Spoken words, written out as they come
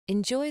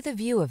Enjoy the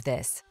view of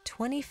this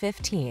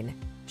 2015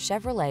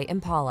 Chevrolet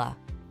Impala.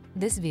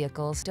 This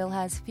vehicle still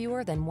has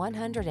fewer than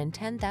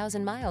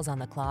 110,000 miles on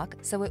the clock,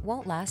 so it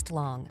won't last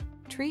long.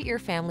 Treat your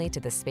family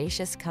to the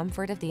spacious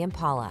comfort of the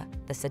Impala,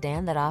 the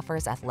sedan that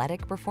offers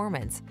athletic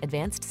performance,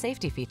 advanced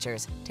safety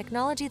features,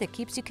 technology that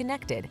keeps you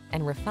connected,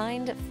 and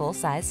refined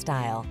full-size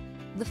style.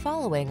 The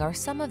following are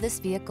some of this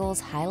vehicle's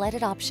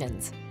highlighted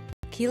options: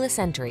 keyless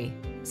entry,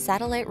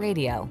 satellite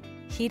radio,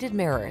 heated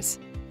mirrors,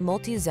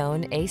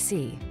 multi-zone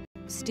AC,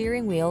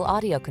 steering wheel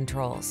audio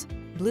controls,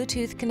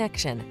 Bluetooth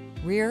connection,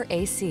 rear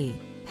AC,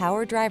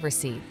 power driver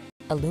seat,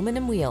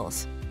 aluminum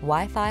wheels,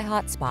 Wi-Fi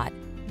hotspot.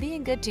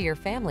 Being good to your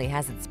family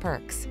has its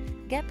perks.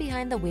 Get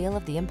behind the wheel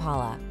of the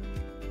Impala.